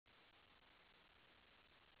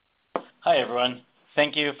Hi, everyone.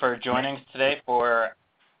 Thank you for joining us today for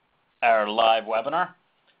our live webinar.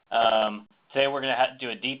 Today we're going to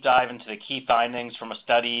do a deep dive into the key findings from a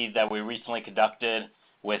study that we recently conducted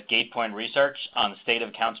with Gatepoint Research on the state of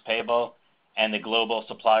accounts payable and the global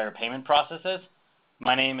supplier payment processes.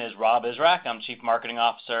 My name is Rob Israq. I'm Chief Marketing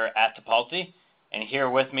Officer at Tipalti. And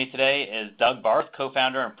here with me today is Doug Barth,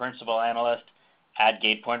 co-founder and principal analyst at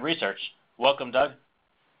Gatepoint Research. Welcome, Doug.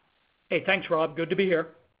 Hey, thanks, Rob. Good to be here.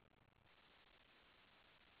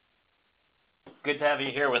 Good to have you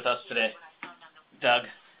here with us today, Doug.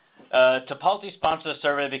 Tipalti sponsored the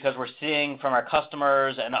survey because we're seeing from our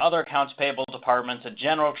customers and other accounts payable departments a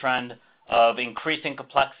general trend of increasing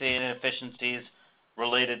complexity and inefficiencies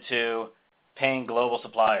related to paying global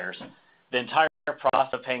suppliers. The entire process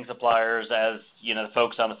of paying suppliers, as you know, the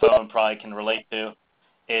folks on the phone probably can relate to,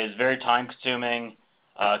 is very time-consuming,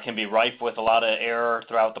 can be rife with a lot of error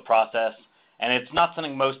throughout the process, and it's not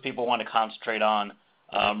something most people want to concentrate on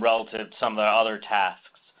relative to some of the other tasks.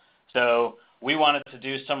 So we wanted to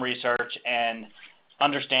do some research and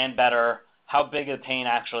understand better how big a pain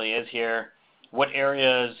actually is here, what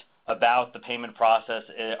areas about the payment process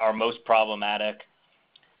are most problematic,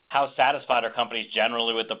 how satisfied are companies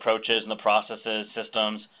generally with the approaches and the processes,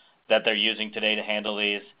 systems that they're using today to handle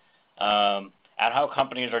these, and how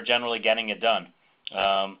companies are generally getting it done,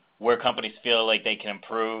 where companies feel like they can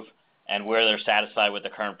improve, and where they're satisfied with the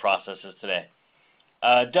current processes today.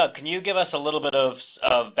 Doug, can you give us a little bit of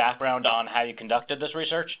background on how you conducted this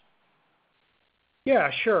research? Yeah,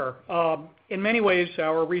 sure. In many ways,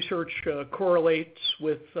 our research correlates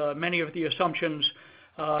with many of the assumptions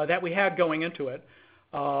that we had going into it.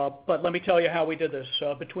 But let me tell you how we did this.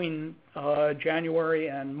 Between January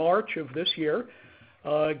and March of this year,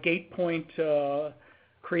 Gatepoint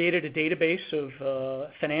created a database of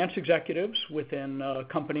finance executives within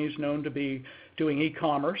companies known to be doing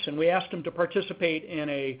e-commerce, and we asked them to participate in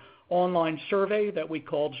an online survey that we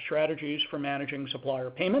called Strategies for Managing Supplier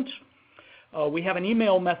Payments. We have an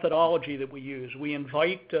email methodology that we use. We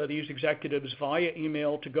invite these executives via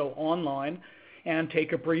email to go online and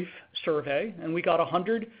take a brief survey, and we got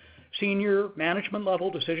 100 senior management level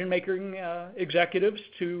decision-making executives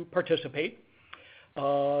to participate.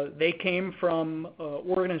 They came from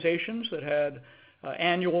organizations that had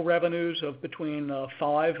annual revenues of between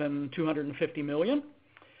 5 and 250 million.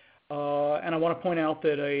 And I want to point out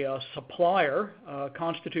that a supplier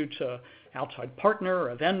constitutes an outside partner,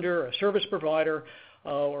 a vendor, a service provider,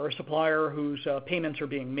 or a supplier whose payments are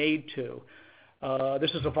being made to.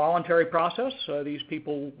 This is a voluntary process. These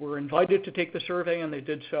people were invited to take the survey, and they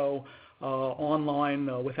did so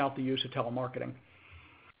online without the use of telemarketing.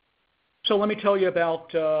 So let me tell you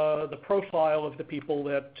about the profile of the people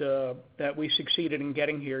that we succeeded in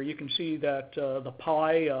getting here. You can see that the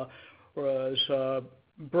pie was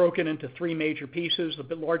broken into three major pieces.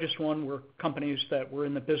 The largest one were companies that were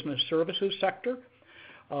in the business services sector.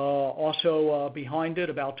 Also behind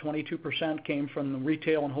it, about 22% came from the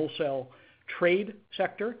retail and wholesale trade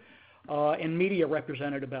sector, and media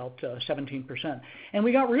represented about 17%. And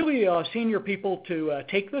we got really senior people to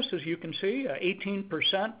take this, as you can see.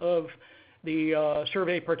 18% of the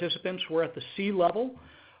survey participants were at the C level,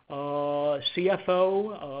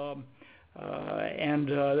 CFO,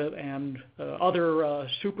 and other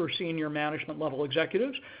super senior management level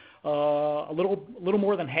executives. A little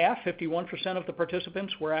more than half, 51% of the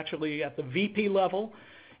participants were actually at the VP level,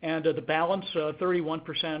 and the balance,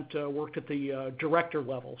 31%, worked at the director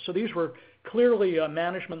level. So these were clearly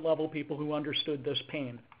management level people who understood this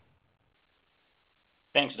pain.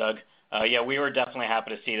 Thanks, Doug. Yeah, we were definitely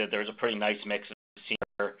happy to see that there was a pretty nice mix of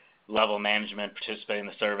senior level management participating in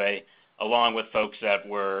the survey, along with folks that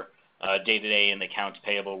were day-to-day in the accounts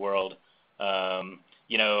payable world. The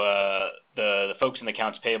folks in the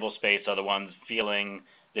accounts payable space are the ones feeling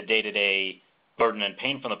the day-to-day burden and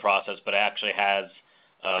pain from the process, but it actually has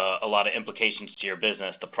a lot of implications to your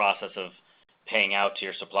business, the process of paying out to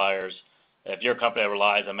your suppliers. If you're a company that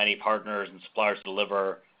relies on many partners and suppliers to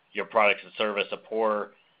deliver your products and service, a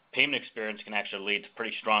poor payment experience can actually lead to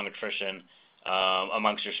pretty strong attrition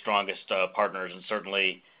amongst your strongest partners, and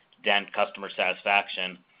certainly dent customer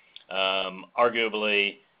satisfaction.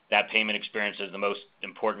 Arguably, that payment experience is the most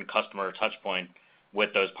important customer touch point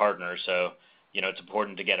with those partners, so it's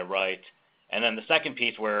important to get it right. And then the second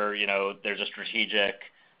piece where there's a strategic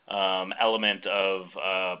element of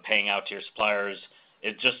paying out to your suppliers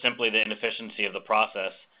is just simply the inefficiency of the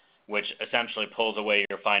process, which essentially pulls away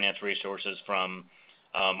your finance resources from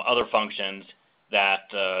other functions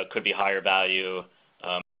that could be higher value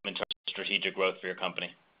in terms of strategic growth for your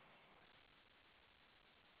company.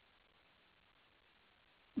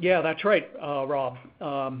 Yeah, that's right, Rob.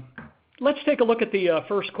 Let's take a look at the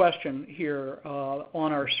first question here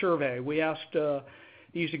on our survey. We asked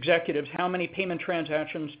these executives, how many payment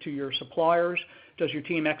transactions to your suppliers does your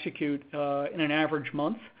team execute in an average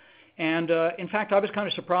month? And in fact, I was kind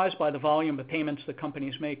of surprised by the volume of payments that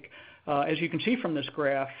companies make. As you can see from this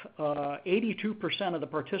graph, 82% of the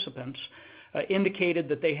participants indicated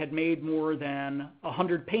that they had made more than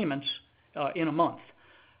 100 payments in a month.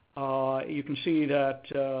 You can see that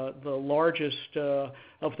the largest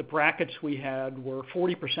of the brackets we had were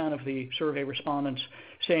 40% of the survey respondents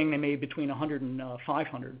saying they made between 100 and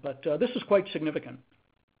 500. But this is quite significant.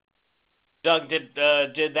 Doug, did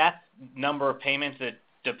that number of payments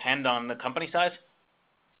depend on the company size?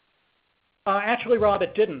 Actually, Rob,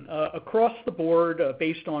 it didn't. Across the board,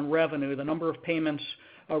 based on revenue, the number of payments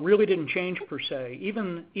really didn't change per se.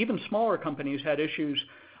 Even smaller companies had issues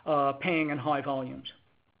paying in high volumes.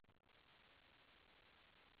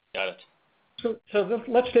 Got it. So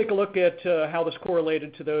let's take a look at how this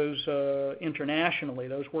correlated to those internationally,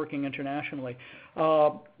 those working internationally.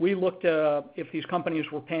 We looked if these companies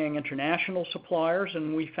were paying international suppliers,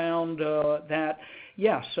 and we found that,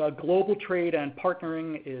 yes, global trade and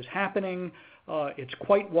partnering is happening. It's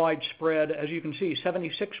quite widespread. As you can see,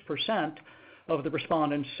 76% of the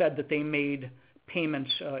respondents said that they made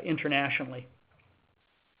payments internationally.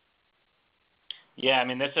 Yeah, I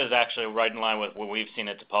mean, this is actually right in line with what we've seen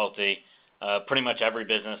at Tipalti. Pretty much every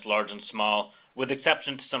business, large and small, with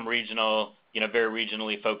exception to some regional, very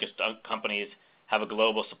regionally focused companies, have a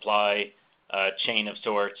global supply chain of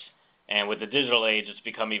sorts. And with the digital age, it's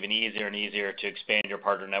become even easier and easier to expand your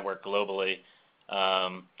partner network globally.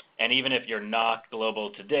 And even if you're not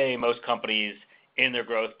global today, most companies in their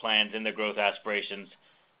growth plans, in their growth aspirations,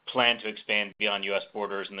 plan to expand beyond U.S.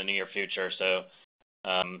 borders in the near future. So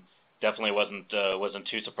definitely wasn't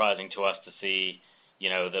too surprising to us to see,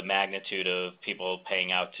 the magnitude of people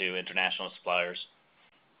paying out to international suppliers.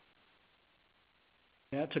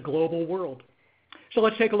 Yeah, it's a global world. So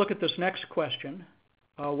let's take a look at this next question.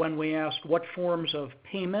 When we asked what forms of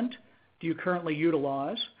payment do you currently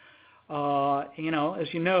utilize, as you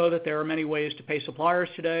know that there are many ways to pay suppliers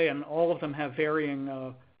today, and all of them have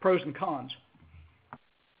varying pros and cons.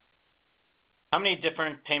 How many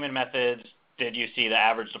different payment methods did you see the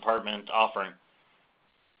average department offering?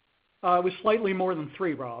 It was slightly more than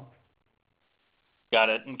 3, Rob. Got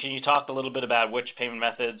it. And can you talk a little bit about which payment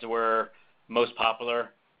methods were most popular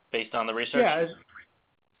based on the research?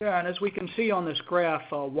 Yeah, and as we can see on this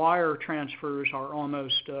graph, wire transfers are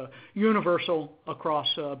almost universal across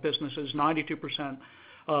businesses. 92%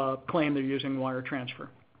 claim they're using wire transfer.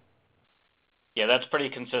 Yeah, that's pretty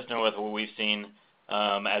consistent with what we've seen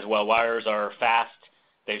as well. Wires are fast.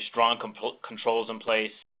 They have strong controls in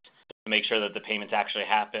place to make sure that the payments actually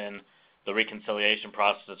happen. The reconciliation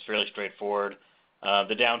process is fairly straightforward.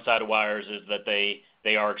 The downside of wires is that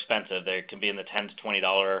they are expensive. They can be in the $10 to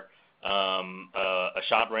 $20 a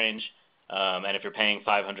shot range, and if you're paying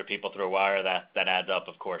 500 people through a wire, that adds up,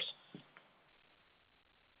 of course.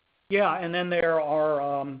 Yeah, and then there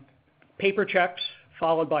are paper checks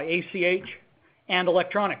followed by ACH and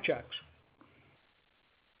electronic checks.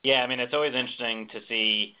 Yeah, I mean, it's always interesting to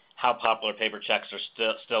see how popular paper checks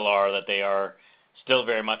still are, that they are still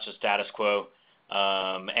very much the status quo.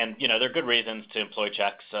 And, there are good reasons to employ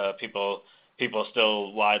checks. People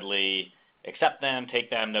still widely accept them, take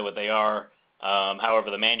them, know what they are. However,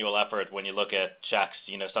 the manual effort, when you look at checks,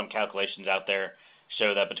 some calculations out there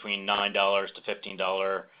show that between $9 to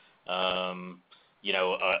 $15,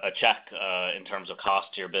 a check in terms of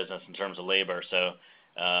cost to your business, in terms of labor. So,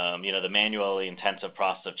 the manually intensive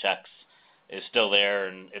process of checks is still there,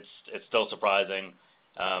 and it's still surprising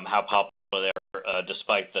how popular they are,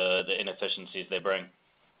 despite the inefficiencies they bring.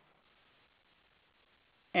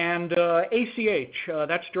 And ACH,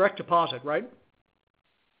 that's direct deposit, right?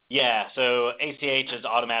 Yeah, so ACH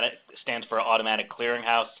stands for Automatic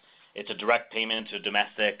Clearinghouse. It's a direct payment to a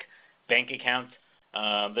domestic bank account.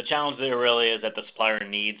 The challenge there really is that the supplier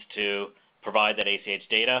needs to provide that ACH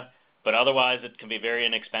data, but otherwise it can be very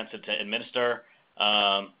inexpensive to administer.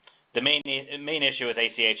 The main issue with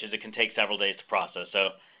ACH is it can take several days to process.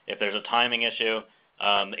 So if there's a timing issue,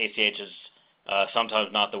 ACH is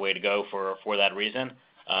sometimes not the way to go for that reason.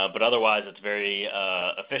 But otherwise, it's very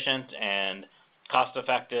efficient and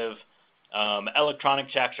cost-effective. Electronic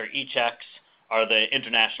checks or e-checks are the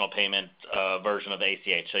international payment version of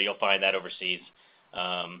ACH, so you'll find that overseas.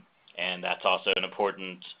 And that's also an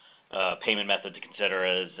important payment method to consider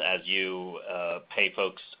as you pay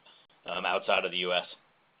folks outside of the U.S.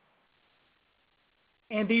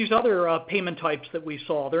 And these other payment types that we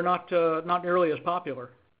saw, they're not nearly as popular.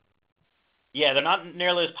 Yeah, they're not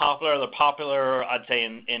nearly as popular. They're popular, I'd say,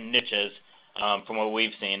 in niches from what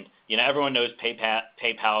we've seen. Everyone knows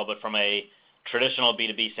PayPal, but from a traditional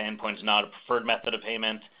B2B standpoint, it's not a preferred method of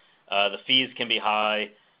payment. The fees can be high.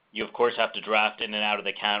 You, of course, have to draft in and out of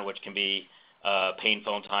the account, which can be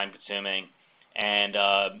painful and time-consuming. And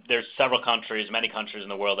there's many countries in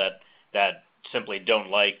the world that simply don't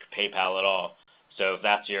like PayPal at all. So if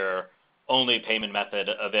that's your only payment method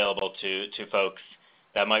available to folks,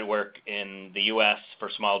 that might work in the U.S. for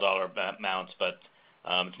small dollar amounts, but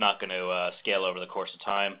it's not going to scale over the course of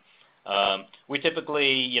time. We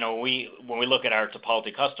typically, when we look at our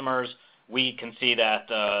Tipalti customers, we can see that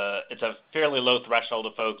it's a fairly low threshold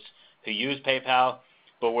of folks who use PayPal,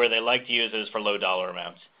 but where they like to use it is for low dollar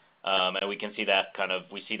amounts. And we can see that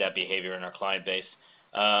we see that behavior in our client base.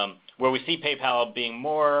 Where we see PayPal being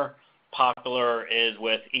more popular is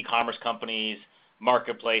with e-commerce companies,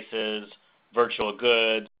 marketplaces, virtual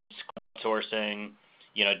goods, sourcing,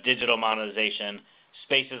 digital monetization,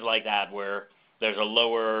 spaces like that where there's a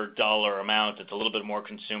lower dollar amount. It's a little bit more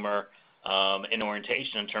consumer in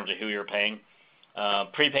orientation in terms of who you're paying.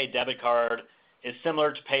 Prepaid debit card is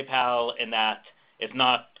similar to PayPal in that it's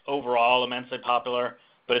not overall immensely popular,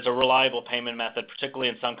 but it's a reliable payment method, particularly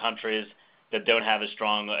in some countries that don't have as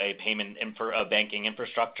strong a banking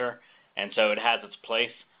infrastructure, and so it has its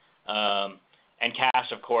place. And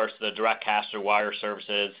cash, of course, the direct cash or wire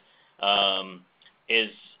services is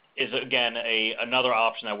again another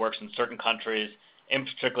option that works in certain countries. In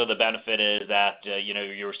particular, the benefit is that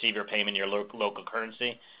you receive your payment in your local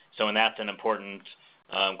currency. So, and that's an important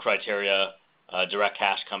criteria. Direct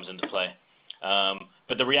cash comes into play.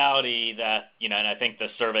 But the reality that and I think the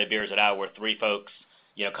survey bears it out, where three folks,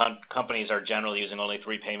 companies are generally using only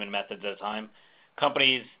three payment methods at a time.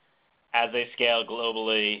 Companies, as they scale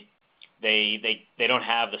globally, they don't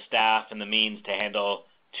have the staff and the means to handle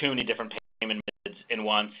too many different payment methods in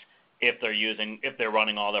once if they're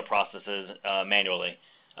running all their processes manually.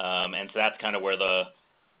 And so that's kind of where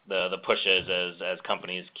the push is as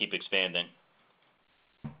companies keep expanding.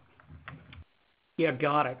 Yeah,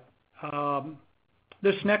 got it.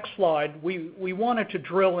 This next slide, we wanted to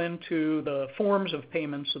drill into the forms of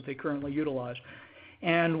payments that they currently utilize.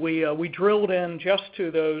 And we drilled in just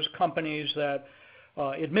to those companies that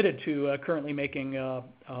admitted to currently making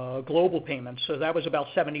global payments. So that was about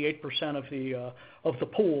 78% of the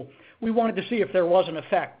pool. We wanted to see if there was an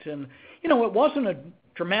effect, and it wasn't a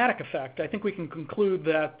dramatic effect. I think we can conclude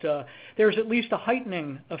that there's at least a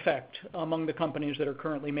heightening effect among the companies that are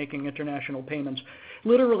currently making international payments.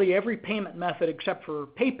 Literally every payment method except for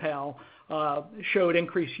PayPal showed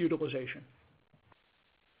increased utilization.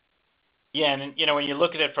 Yeah, and when you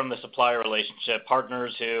look at it from the supplier relationship,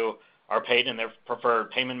 partners who are paid in their preferred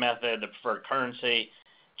payment method, the preferred currency,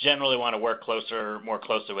 generally want to work more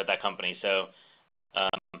closely with that company. So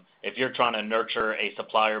if you're trying to nurture a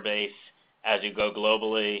supplier base as you go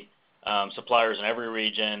globally, suppliers in every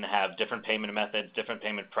region have different payment methods, different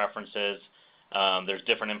payment preferences. There's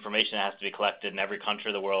different information that has to be collected in every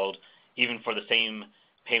country of the world, even for the same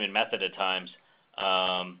payment method at times.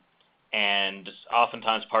 And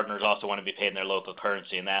oftentimes partners also want to be paid in their local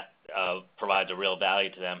currency, and that provides a real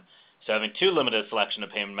value to them. So having too limited a selection of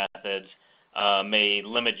payment methods may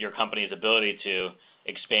limit your company's ability to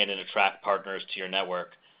expand and attract partners to your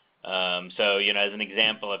network. So, as an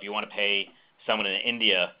example, if you want to pay someone in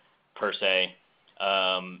India, per se,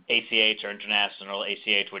 ACH or international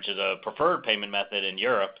ACH, which is a preferred payment method in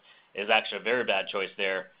Europe, is actually a very bad choice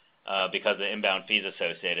there because of the inbound fees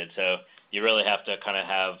associated. So you really have to kind of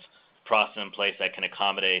have process in place that can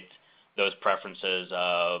accommodate those preferences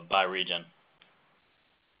by region.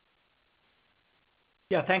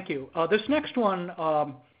 Yeah, thank you. This next one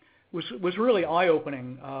was really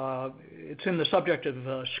eye-opening. It's in the subject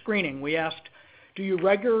of screening. We asked, do you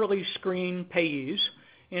regularly screen payees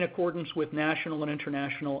in accordance with national and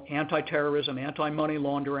international anti-terrorism, anti-money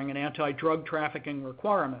laundering, and anti-drug trafficking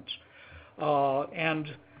requirements? And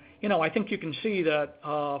I think you can see that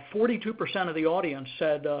 42% of the audience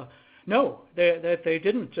said no, that they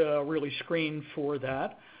didn't really screen for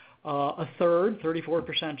that. A third,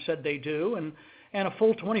 34%, said they do, and a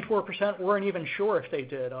full 24% weren't even sure if they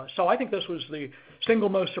did. So I think this was the single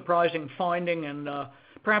most surprising finding and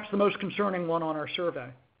perhaps the most concerning one on our survey.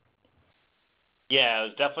 Yeah, it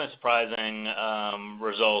was definitely a surprising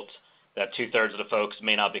result that 2/3 of the folks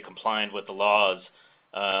may not be compliant with the laws.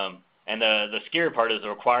 And the scary part is the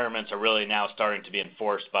requirements are really now starting to be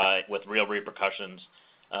enforced with real repercussions.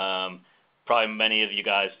 Probably many of you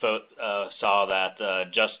guys saw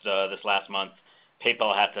that just this last month,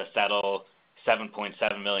 PayPal had to settle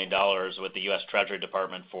 $7.7 million with the U.S. Treasury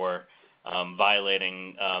Department for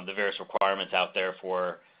violating the various requirements out there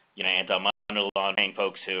for anti-money laundering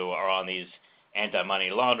folks who are on these anti-money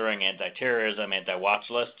laundering, anti-terrorism, anti-watch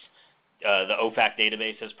lists, the OFAC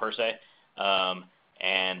databases per se. When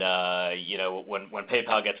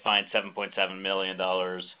PayPal gets fined $7.7 million,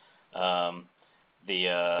 kind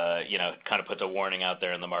of puts a warning out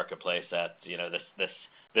there in the marketplace that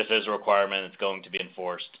this is a requirement. It's going to be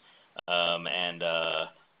enforced,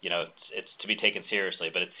 it's to be taken seriously.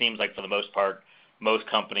 But it seems like for the most part, most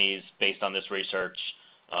companies, based on this research,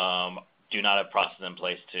 do not have process in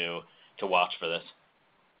place to watch for this.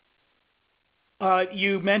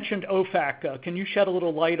 You mentioned OFAC. Can you shed a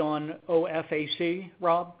little light on OFAC,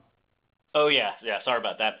 Rob? Oh, yeah. Sorry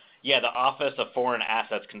about that. Yeah, the Office of Foreign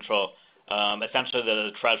Assets Control, essentially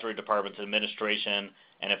the Treasury Department's administration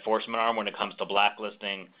and enforcement arm when it comes to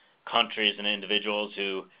blacklisting countries and individuals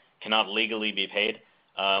who cannot legally be paid.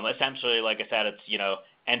 Essentially, like I said, it's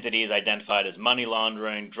entities identified as money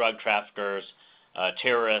laundering, drug traffickers,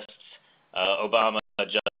 terrorists. Obama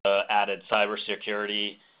just added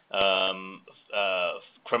cybersecurity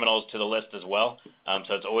criminals to the list as well.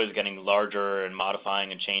 So it's always getting larger and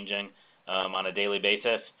modifying and changing on a daily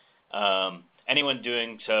basis. Anyone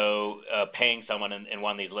doing so, paying someone in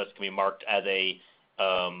one of these lists can be marked as a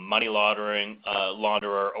money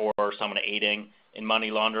launderer or someone aiding in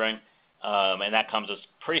money laundering. And that comes with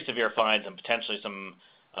pretty severe fines and potentially some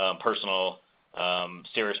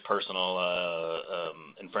serious personal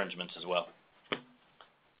infringements as well.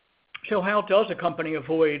 So how does a company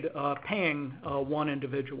avoid paying one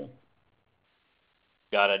individual?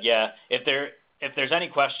 Got it. Yeah. If there's any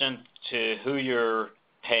question to who you're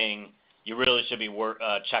paying, you really should be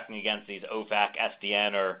checking against these OFAC,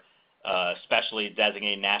 SDN, or specially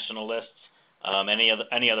designated national lists, any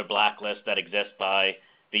other blacklist that exists by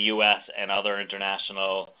the U.S. and other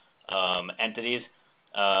international entities.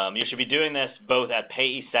 You should be doing this both at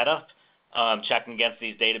payee setup, checking against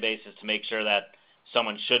these databases to make sure that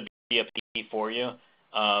someone should be a payee for you,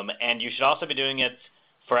 and you should also be doing it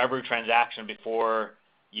for every transaction before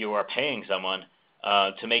you are paying someone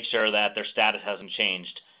to make sure that their status hasn't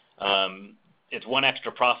changed. It's one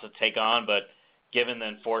extra process to take on, but given the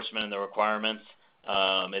enforcement and the requirements,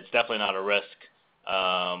 it's definitely not a risk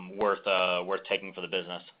worth taking for the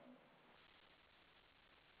business.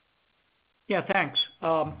 Yeah, thanks.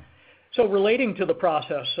 So relating to the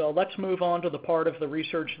process, let's move on to the part of the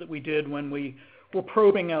research that we did when we were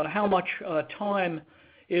probing out how much time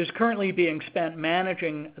is currently being spent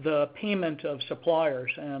managing the payment of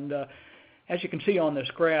suppliers. And as you can see on this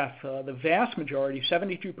graph, the vast majority,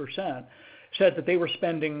 72%, said that they were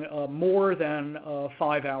spending more than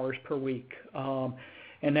 5 hours per week.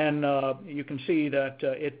 And then you can see that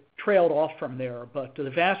it trailed off from there, but the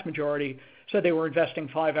vast majority said they were investing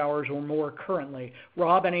 5 hours or more currently.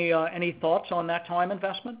 Rob, any thoughts on that time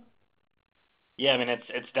investment? Yeah, I mean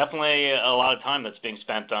it's definitely a lot of time that's being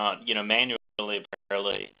spent on manually,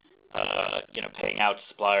 primarily, paying out to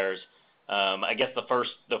suppliers. I guess the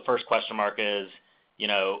first question mark is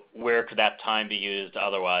where could that time be used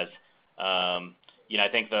otherwise? I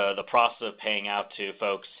think the process of paying out to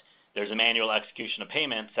folks, there's a manual execution of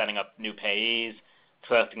payments, setting up new payees,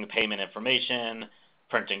 collecting the payment information,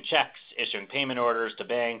 printing checks, issuing payment orders to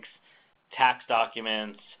banks, tax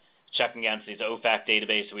documents, checking against these OFAC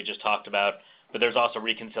databases we just talked about. But there's also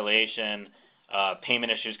reconciliation, payment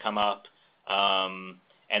issues come up,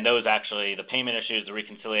 and those actually, the payment issues, the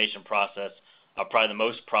reconciliation process are probably the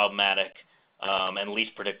most problematic and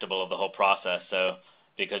least predictable of the whole process. So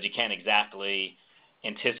because you can't exactly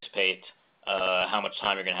anticipate how much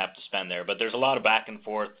time you're going to have to spend there. But there's a lot of back and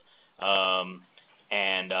forth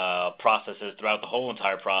and processes throughout the whole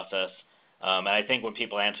entire process. And I think when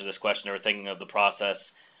people answer this question, they're thinking of the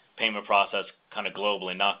payment process kind of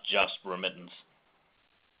globally, not just remittance.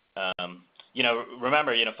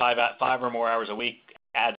 Remember, 5 or more hours a week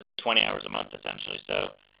adds 20 hours a month essentially. So,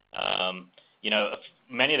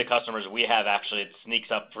 many of the customers we have actually, it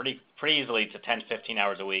sneaks up pretty easily to 10, 15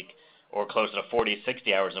 hours a week or closer to 40,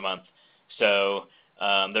 60 hours a month. So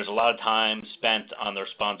there's a lot of time spent on the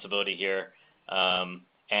responsibility here.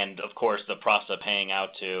 And of course, the process of paying out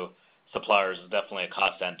to suppliers is definitely a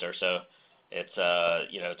cost center. So it's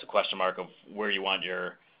a question mark of where you want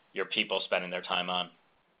your people spending their time on.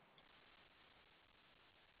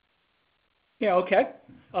 Yeah, okay.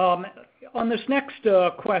 On this next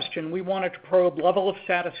question, we wanted to probe level of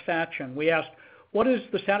satisfaction. We asked, what is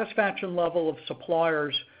the satisfaction level of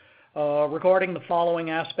suppliers regarding the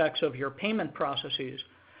following aspects of your payment processes?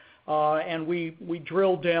 And we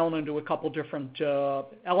drilled down into a couple different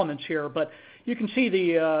elements here, but you can see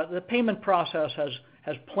the payment process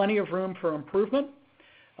has plenty of room for improvement.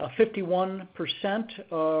 51%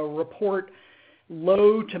 report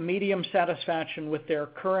low to medium satisfaction with their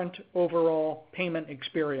current overall payment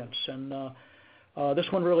experience. And this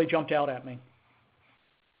one really jumped out at me.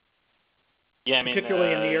 Yeah, I mean,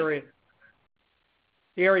 particularly in the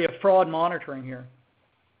area of fraud monitoring here.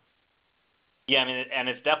 Yeah, I mean, and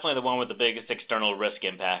it's definitely the one with the biggest external risk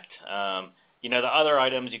impact. The other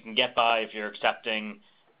items you can get by if you're accepting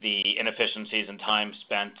the inefficiencies and time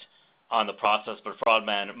spent on the process, but fraud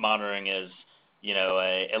monitoring is,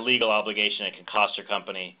 a legal obligation. It can cost your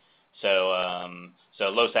company. So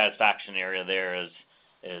low satisfaction area there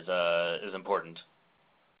is important.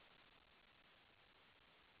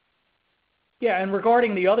 Yeah, and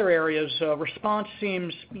regarding the other areas, response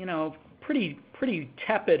seems, pretty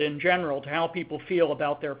tepid in general to how people feel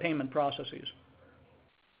about their payment processes.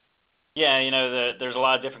 Yeah, there's a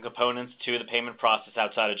lot of different components to the payment process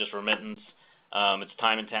outside of just remittance. It's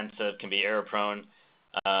time intensive, can be error prone,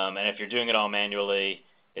 and if you're doing it all manually,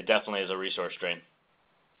 it definitely is a resource drain.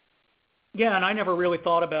 Yeah, and I never really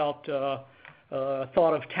thought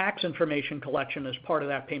of tax information collection as part of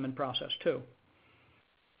that payment process too.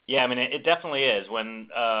 Yeah, I mean, it definitely is. When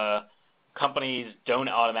companies don't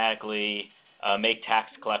automatically make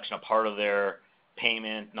tax collection a part of their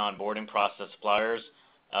payment and onboarding process, suppliers,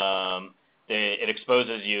 it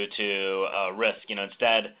exposes you to risk.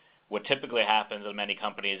 Instead, what typically happens in many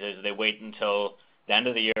companies is they wait until the end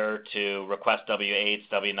of the year to request W-8s,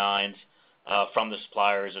 W-9s from the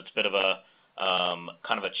suppliers. It's a bit of a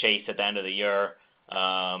kind of a chase at the end of the year.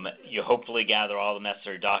 You hopefully gather all the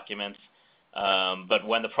necessary documents. But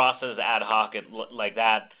when the process is ad hoc like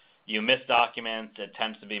that, you miss documents, it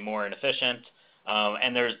tends to be more inefficient.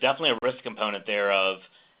 And there's definitely a risk component there of,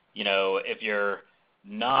 if you're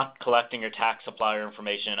not collecting your tax supplier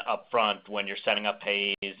information up front when you're setting up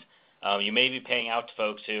pays, you may be paying out to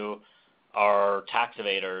folks who are tax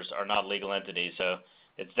evaders, are not legal entities. So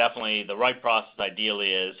it's definitely the right process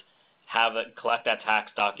ideally is collect that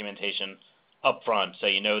tax documentation up front so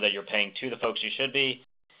you know that you're paying to the folks you should be,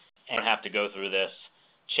 and have to go through this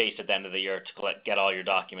chase at the end of the year to get all your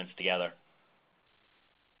documents together.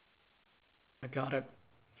 I got it.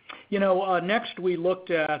 Next we looked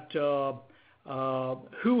at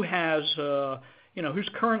who's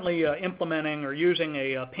currently implementing or using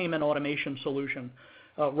a payment automation solution.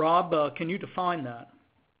 Rob, can you define that?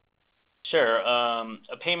 Sure.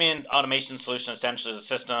 A payment automation solution essentially is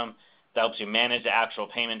a system that helps you manage the actual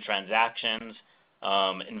payment transactions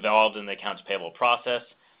involved in the accounts payable process.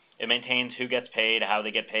 It maintains who gets paid, how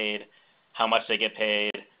they get paid, how much they get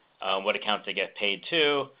paid, what accounts they get paid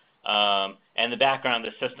to. And the background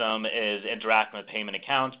of the system is interacting with payment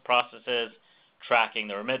accounts, processes, tracking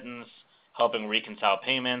the remittance, helping reconcile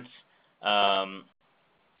payments, and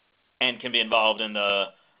can be involved in the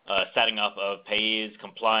setting up of payees,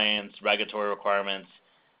 compliance, regulatory requirements,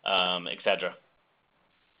 etc.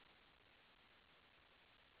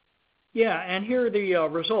 Yeah, and here are the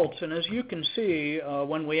results. And as you can see,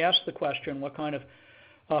 when we asked the question, what kind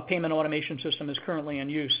of payment automation system is currently in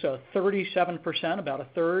use, 37%, about a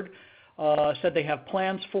third, said they have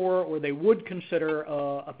plans for or they would consider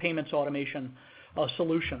a payments automation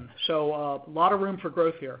solution. So a lot of room for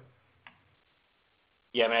growth here.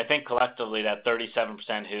 Yeah, I mean, I think collectively that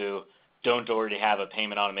 37% who don't already have a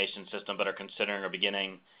payment automation system but are considering or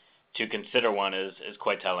beginning to consider one is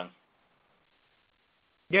quite telling.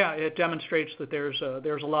 Yeah, it demonstrates that there's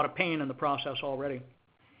a lot of pain in the process already.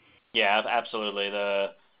 Yeah, absolutely.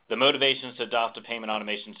 The motivations to adopt a payment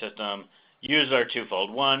automation system usually are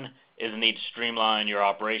twofold. One is the need to streamline your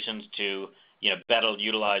operations to better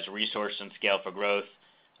utilize resource and scale for growth.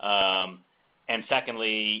 And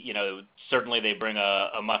secondly, certainly they bring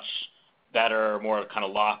a much better, more kind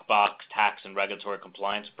of lockbox tax and regulatory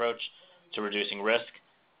compliance approach to reducing risk.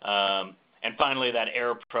 And finally, that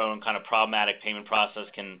error-prone kind of problematic payment process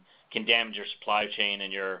can damage your supply chain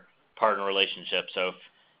and your partner relationship. So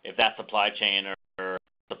if that supply chain or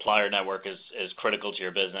supplier network is critical to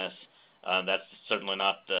your business, that's certainly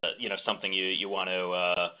not something you want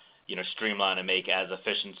to streamline and make as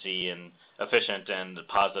efficient and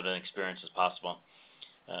positive an experience as possible.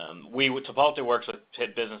 Tipalti works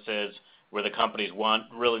with businesses where the companies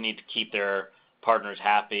really need to keep their partners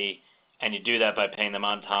happy. And you do that by paying them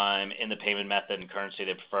on time in the payment method and currency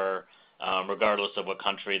they prefer, regardless of what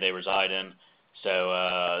country they reside in.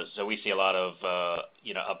 So we see a lot of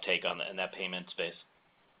uptake in that payment space.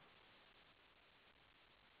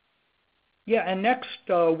 Yeah, and next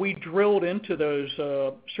we drilled into those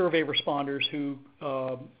survey responders who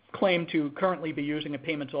claim to currently be using a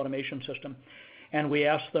payments automation system, and we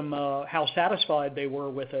asked them how satisfied they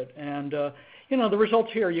were with it. And the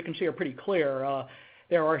results here you can see are pretty clear.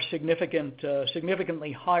 there are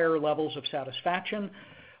significantly higher levels of satisfaction.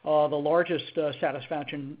 The largest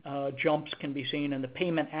satisfaction jumps can be seen in the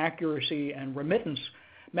payment accuracy and remittance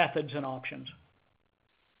methods and options.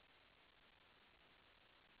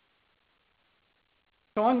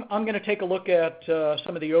 So I'm going to take a look at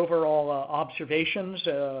some of the overall observations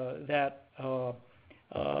that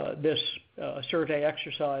this survey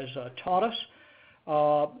exercise taught us.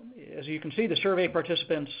 As you can see, the survey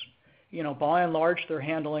participants, by and large, they're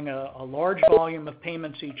handling a large volume of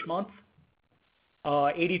payments each month.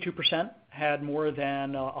 82% had more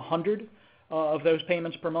than 100 of those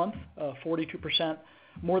payments per month, 42%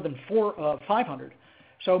 more than 500.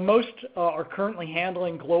 So most are currently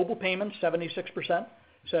handling global payments. 76%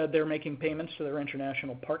 said they're making payments to their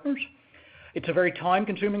international partners. It's a very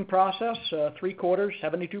time-consuming process. 3/4,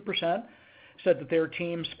 72%, said that their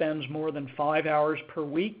team spends more than 5 hours per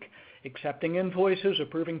week accepting invoices,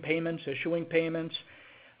 approving payments, issuing payments,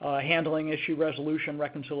 handling issue resolution,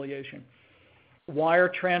 reconciliation. Wire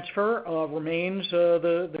transfer remains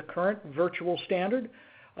the current virtual standard.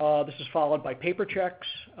 This is followed by paper checks,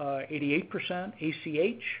 88%,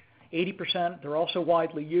 ACH, 80%. They're also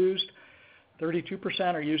widely used.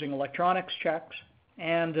 32% are using electronics checks.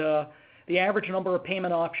 And the average number of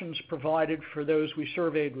payment options provided for those we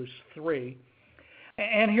surveyed was 3.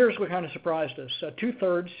 And here's what kind of surprised us.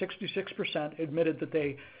 2/3, 66%, admitted that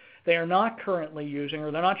they are not currently using,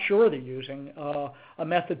 or they're not sure they're using, a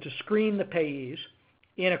method to screen the payees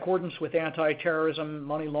in accordance with anti-terrorism,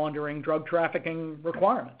 money laundering, drug trafficking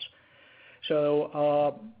requirements.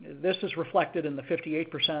 So this is reflected in the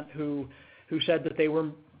 58% who said that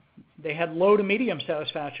they had low to medium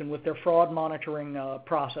satisfaction with their fraud monitoring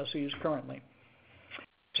processes currently.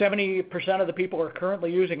 70% of the people are currently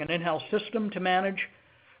using an in-house system to manage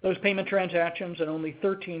those payment transactions, and only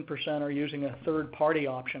 13% are using a third-party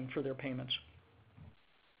option for their payments.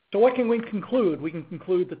 So what can we conclude? We can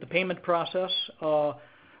conclude that the payment process,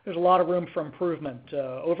 there's a lot of room for improvement.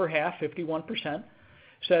 Over half, 51%,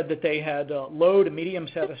 said that they had low to medium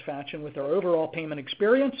satisfaction with their overall payment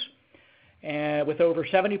experience, and with over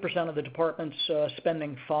 70% of the departments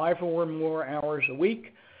spending 5 or more hours a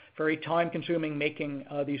week, very time-consuming making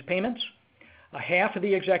these payments. Half of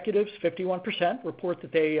the executives, 51%, report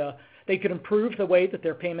that they could improve the way that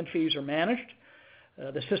their payment fees are managed.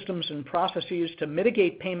 The systems and processes to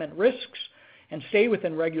mitigate payment risks and stay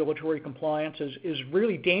within regulatory compliance is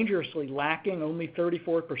really dangerously lacking. Only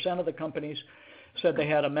 34% of the companies said they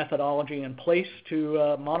had a methodology in place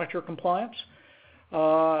to monitor compliance.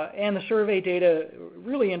 And the survey data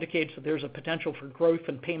really indicates that there's a potential for growth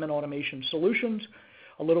in payment automation solutions.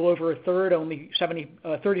 A little over a third, only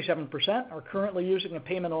 37%, are currently using a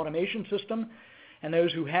payment automation system. And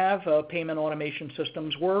those who have payment automation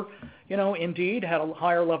systems were, indeed had a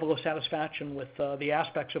higher level of satisfaction with the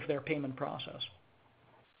aspects of their payment process.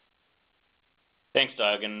 Thanks,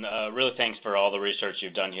 Doug, and really thanks for all the research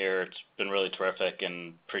you've done here. It's been really terrific,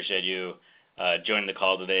 and appreciate you joining the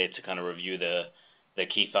call today to kind of review the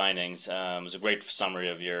key findings. It was a great summary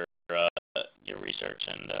of your research,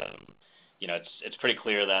 and it's pretty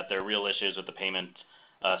clear that there are real issues with the payment,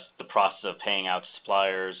 the process of paying out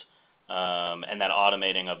suppliers, and that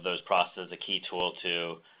automating of those processes is a key tool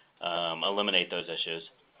to eliminate those issues.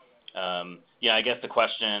 I guess the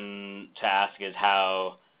question to ask is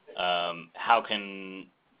how can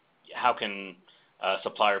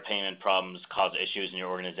supplier payment problems cause issues in your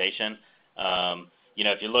organization?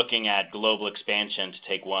 If you're looking at global expansion, to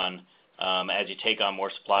take one, as you take on more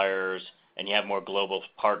suppliers and you have more global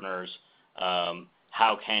partners,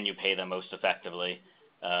 how can you pay them most effectively?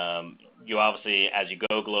 You obviously, as you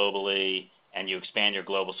go globally and you expand your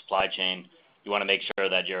global supply chain, you want to make sure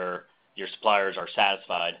that your suppliers are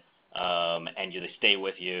satisfied and they stay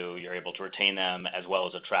with you. You're able to retain them as well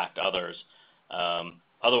as attract others.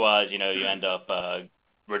 Otherwise, you end up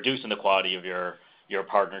reducing the quality of your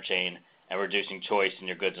partner chain and reducing choice in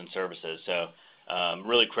your goods and services. So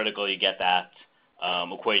really critical you get that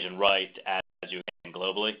equation right as you expand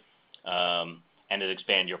globally and to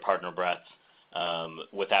expand your partner breadth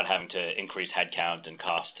without having to increase headcount and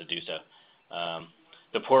cost to do so.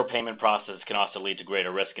 The poor payment process can also lead to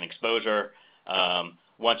greater risk and exposure.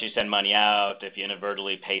 Once you send money out, if you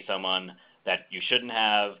inadvertently pay someone that you shouldn't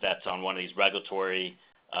have, that's on one of these regulatory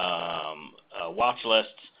watch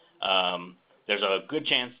lists, there's a good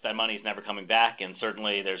chance that money is never coming back, and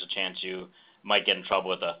certainly there's a chance you might get in trouble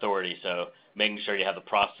with the authority. So making sure you have the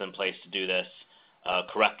process in place to do this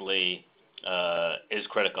correctly is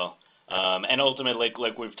critical. And ultimately,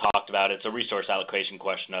 like we've talked about, it's a resource allocation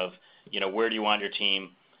question of, where do you want your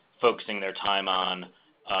team focusing their time on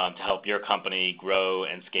to help your company grow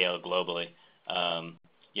and scale globally?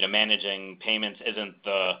 Managing payments isn't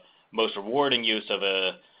the most rewarding use of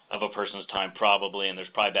a person's time probably, and there's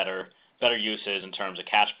probably better uses in terms of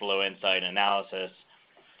cash flow insight, analysis,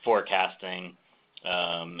 forecasting,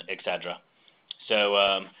 etc.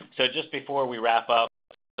 So just before we wrap up,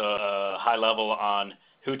 high level on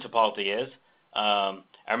who Tipalti is.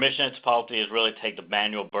 Our mission at Tipalti is really to take the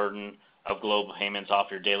manual burden of global payments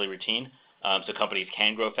off your daily routine, so companies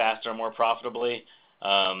can grow faster and more profitably.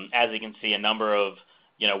 As you can see, a number of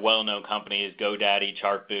well-known companies, GoDaddy,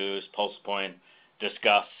 Chartboost, PulsePoint,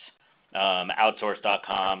 Discuss,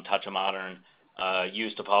 Outsource.com, Touch of Modern,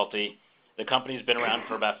 use Tipalti. The company's been around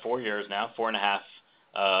for about 4 years now,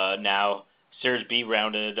 4.5 now. Series B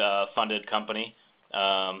rounded funded company,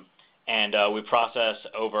 and we process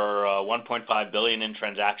over 1.5 billion in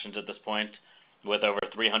transactions at this point, with over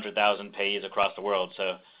 300,000 payees across the world.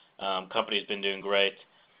 So, company's been doing great,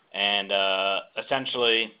 and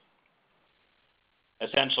essentially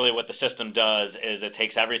what the system does is it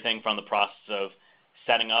takes everything from the process of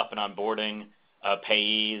setting up and onboarding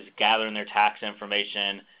payees, gathering their tax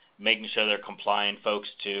information, making sure they're compliant folks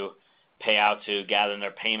to pay out to, gathering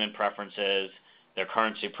their payment preferences, their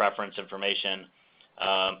currency preference information,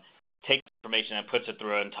 takes information and puts it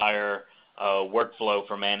through an entire workflow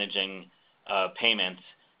for managing payments,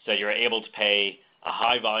 so you're able to pay a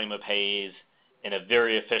high volume of payees in a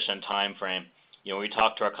very efficient time frame. When we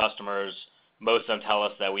talk to our customers, most of them tell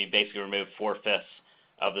us that we basically remove 4/5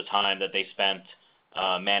 of the time that they spent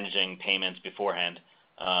managing payments beforehand.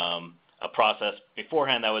 A process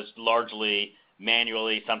beforehand that was largely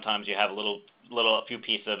manually. Sometimes you have a few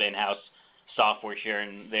pieces of in-house software here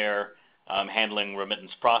and there handling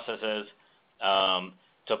remittance processes.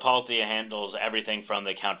 Tipalti handles everything from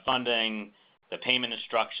the account funding, the payment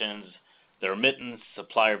instructions, the remittance,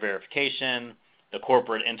 supplier verification, the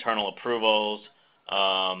corporate internal approvals,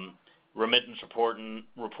 remittance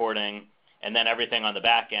reporting, and then everything on the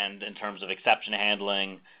back end in terms of exception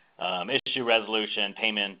handling, issue resolution,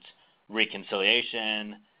 payment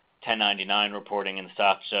reconciliation, 1099 reporting and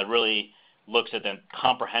stuff. So it really looks at the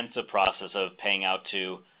comprehensive process of paying out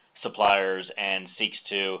to suppliers and seeks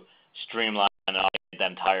to streamline and automate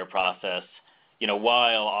that entire process,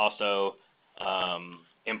 while also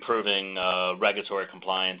improving regulatory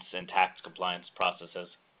compliance and tax compliance processes.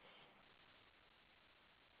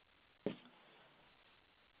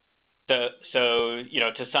 So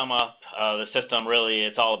to sum up, the system really,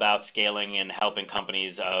 it's all about scaling and helping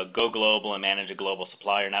companies go global and manage a global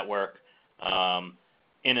supplier network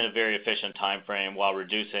in a very efficient time frame while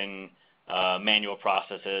reducing manual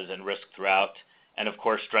processes and risk throughout, and of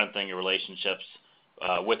course strengthening your relationships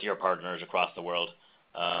with your partners across the world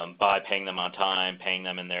by paying them on time, paying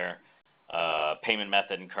them in their payment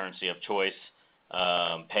method and currency of choice,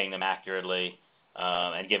 paying them accurately,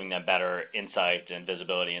 and giving them better insight and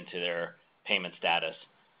visibility into their payment status.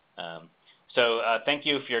 So thank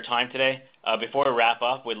you for your time today. Before we wrap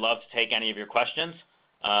up, we'd love to take any of your questions,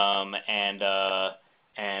 and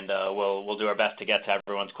we'll do our best to get to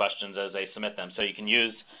everyone's questions as they submit them. So you can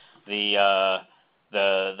use the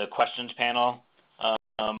questions panel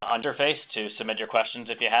on your face to submit your questions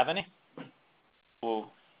if you have any.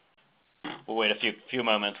 We'll wait a few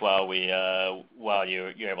moments while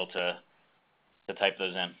you're able to type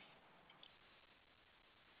those in.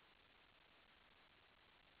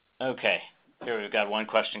 Okay, here we've got one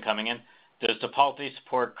question coming in. Does Tipalti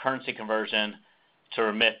support currency conversion to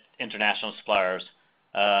remit international suppliers?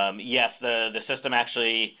 Yes, the system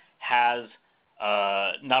actually has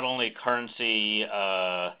not only currency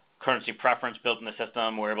preference built in the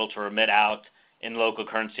system. We're able to remit out in local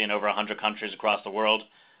currency in over 100 countries across the world.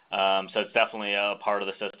 So it's definitely a part of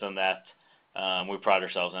the system that we pride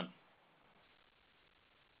ourselves in.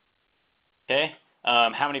 Okay,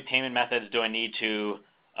 how many payment methods do I need to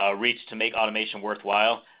reach to make automation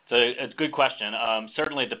worthwhile? So it's a good question.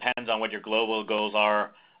 Certainly it depends on what your global goals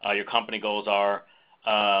are, your company goals are.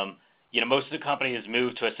 Most of the companies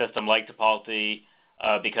move to a system like Tipalti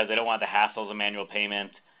because they don't want the hassles of manual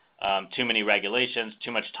payment, too many regulations,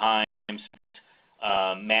 too much time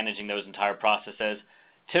managing those entire processes.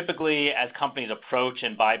 Typically, as companies approach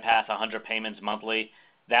and bypass 100 payments monthly,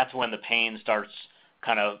 that's when the pain starts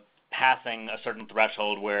kind of passing a certain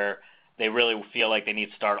threshold where they really feel like they need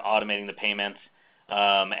to start automating the payments.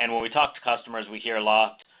 And when we talk to customers, we hear a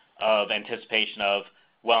lot of anticipation of,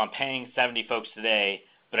 well, I'm paying 70 folks today,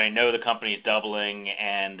 but I know the company is doubling,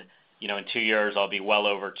 and in 2 years I'll be well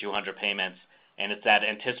over 200 payments. And it's that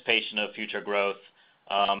anticipation of future growth,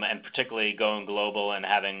 and particularly going global and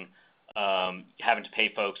having to pay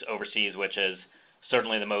folks overseas, which is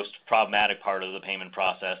certainly the most problematic part of the payment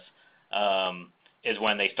process. is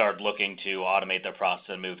when they start looking to automate their process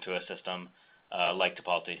and move to a system like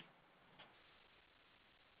Tipalti.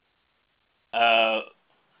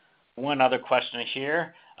 One other question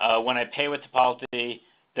here. When I pay with Tipalti,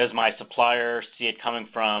 does my supplier see it coming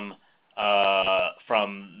from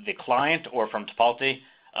the client or from Tipalti?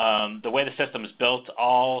 The way the system is built,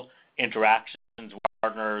 all interactions with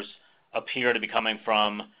partners appear to be coming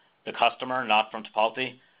from the customer, not from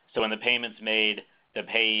Tipalti. So when the payment's made, the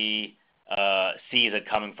payee sees it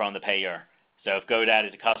coming from the payer. So if GoDaddy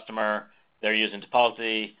is a customer, they're using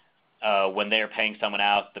Tipalti. When they're paying someone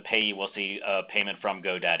out, the payee will see a payment from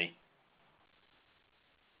GoDaddy.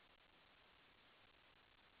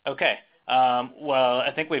 Okay. Well,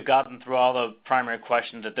 I think we've gotten through all the primary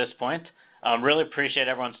questions at this point. Really appreciate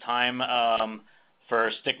everyone's time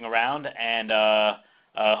for sticking around, and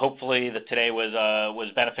hopefully that today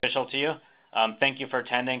was beneficial to you. Thank you for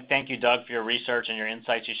attending. Thank you, Doug, for your research and your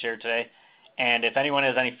insights you shared today. And if anyone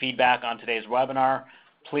has any feedback on today's webinar,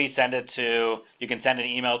 please send it to, you can send an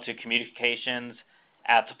email to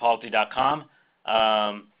communications@tipalti.com.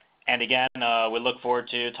 And again, we look forward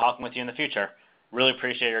to talking with you in the future. Really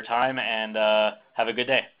appreciate your time, and have a good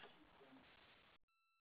day.